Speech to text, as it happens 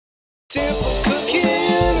Simple Cooking,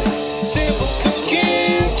 Simple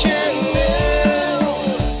Cooking Channel.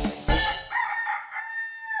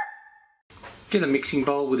 Get a mixing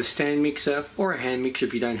bowl with a stand mixer or a hand mixer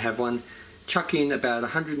if you don't have one. Chuck in about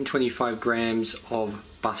 125 grams of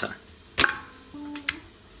butter.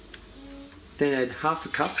 Then add half a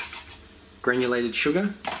cup granulated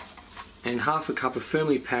sugar and half a cup of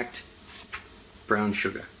firmly packed brown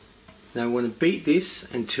sugar. Now we want to beat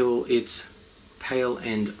this until it's pale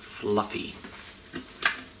and fluffy.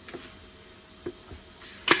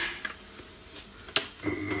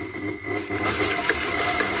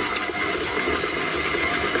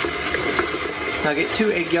 Now get 2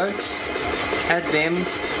 egg yolks, add them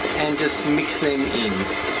and just mix them in.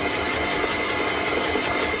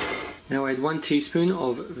 Now add 1 teaspoon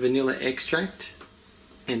of vanilla extract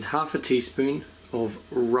and half a teaspoon of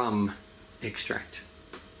rum extract.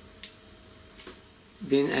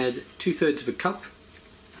 Then add 2/3 of a cup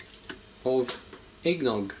of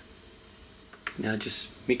eggnog. Now just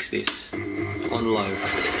mix this on low.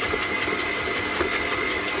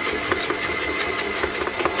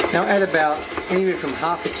 Now add about anywhere from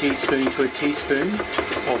half a teaspoon to a teaspoon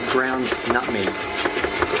of ground nutmeg.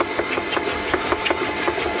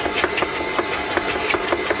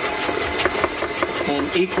 An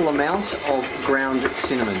equal amount of ground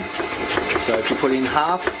cinnamon. So if you put in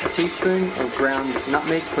half a teaspoon of ground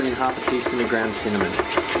nutmeg, put in half a teaspoon of ground cinnamon.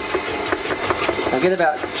 Now get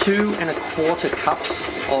about 2 1/4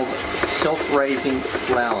 cups of self-raising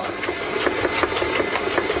flour.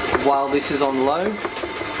 While this is on low,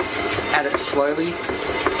 add it slowly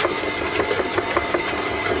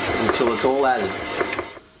until it's all added.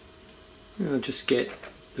 Now just get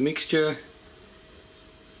the mixture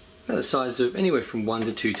about the size of anywhere from 1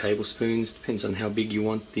 to 2 tablespoons, depends on how big you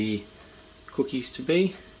want the cookies to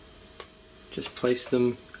be. Just place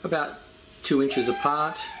them about 2 inches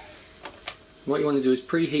apart. What you want to do is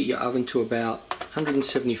preheat your oven to about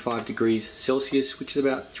 175 degrees Celsius, which is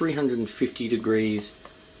about 350 degrees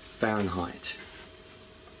Fahrenheit.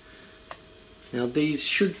 Now these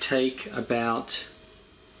should take about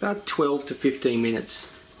 12 to 15 minutes.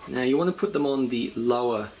 Now you want to put them on the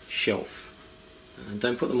lower shelf.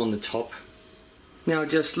 Don't put them on the top. Now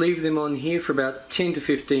just leave them on here for about 10 to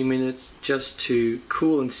 15 minutes just to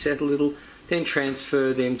cool and set a little. Then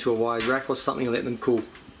transfer them to a wide rack or something and let them cool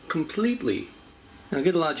completely. Now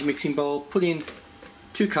get a large mixing bowl, put in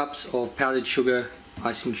 2 cups of powdered sugar,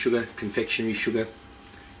 icing sugar, confectionery sugar.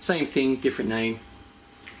 Same thing, different name.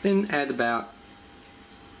 Then add about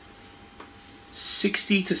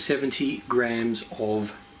 60 to 70 grams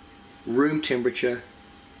of room temperature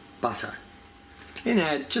butter. Then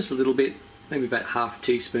add just a little bit, maybe about half a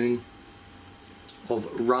teaspoon of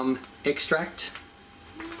rum extract.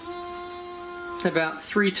 About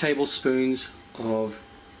 3 tablespoons of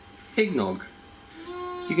eggnog.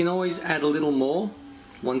 You can always add a little more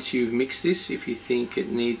once you've mixed this if you think it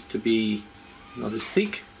needs to be not as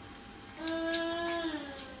thick.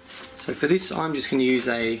 So for this I'm just going to use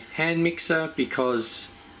a hand mixer because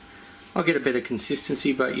I'll get a better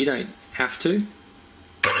consistency, but you don't have to.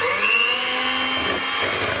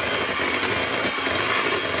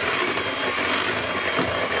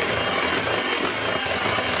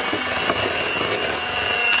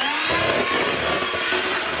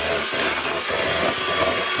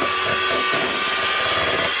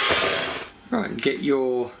 Right, get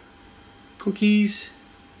your cookies,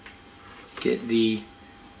 get the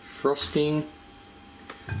frosting,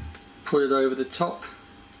 put it over the top,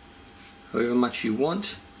 however much you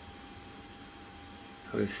want,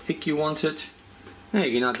 however thick you want it. Now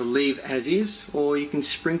you can either leave as is or you can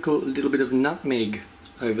sprinkle a little bit of nutmeg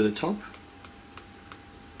over the top,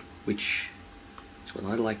 which is what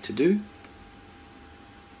I like to do.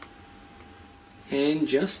 And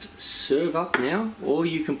just serve up now, or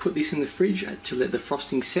you can put this in the fridge to let the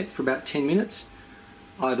frosting set for about 10 minutes.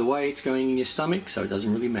 Either way, it's going in your stomach, so it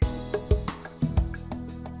doesn't really matter.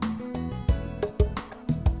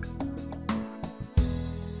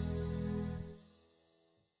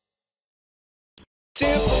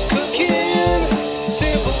 Simple Cooking,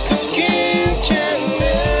 Simple Cooking.